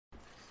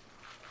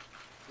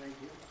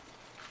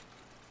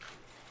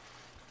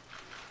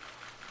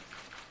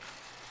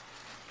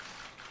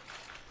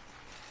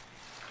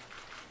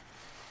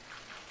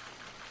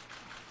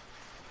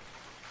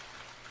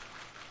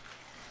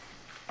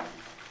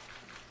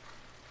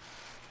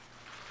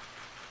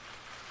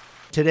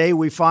Today,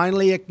 we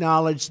finally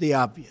acknowledge the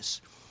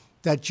obvious,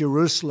 that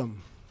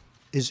Jerusalem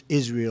is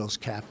Israel's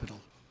capital.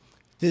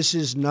 This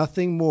is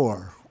nothing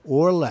more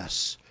or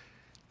less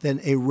than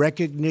a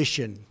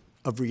recognition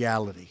of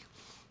reality.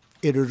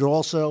 It is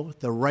also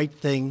the right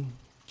thing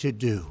to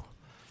do.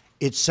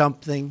 It's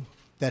something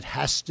that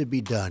has to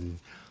be done.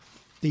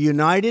 The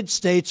United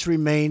States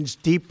remains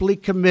deeply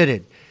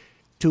committed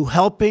to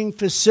helping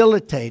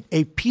facilitate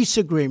a peace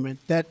agreement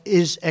that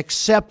is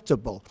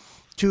acceptable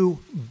to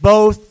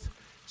both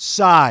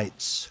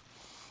sides.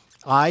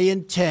 I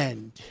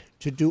intend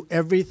to do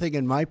everything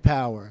in my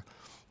power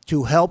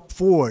to help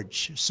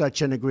forge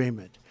such an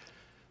agreement.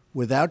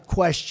 Without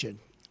question,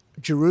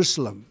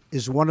 Jerusalem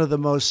is one of the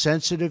most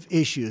sensitive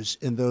issues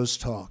in those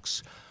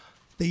talks.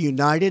 The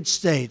United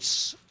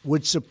States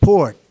would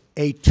support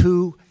a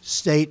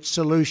two-state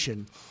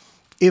solution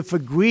if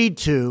agreed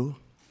to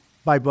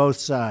by both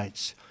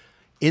sides.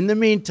 In the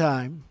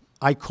meantime,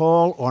 I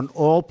call on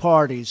all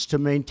parties to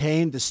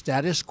maintain the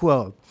status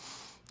quo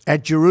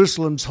at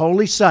Jerusalem's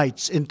holy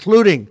sites,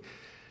 including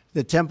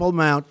the Temple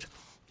Mount,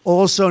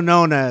 also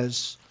known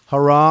as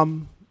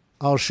Haram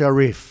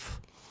al-Sharif.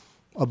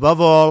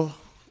 Above all,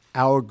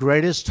 our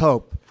greatest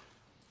hope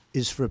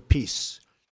is for peace.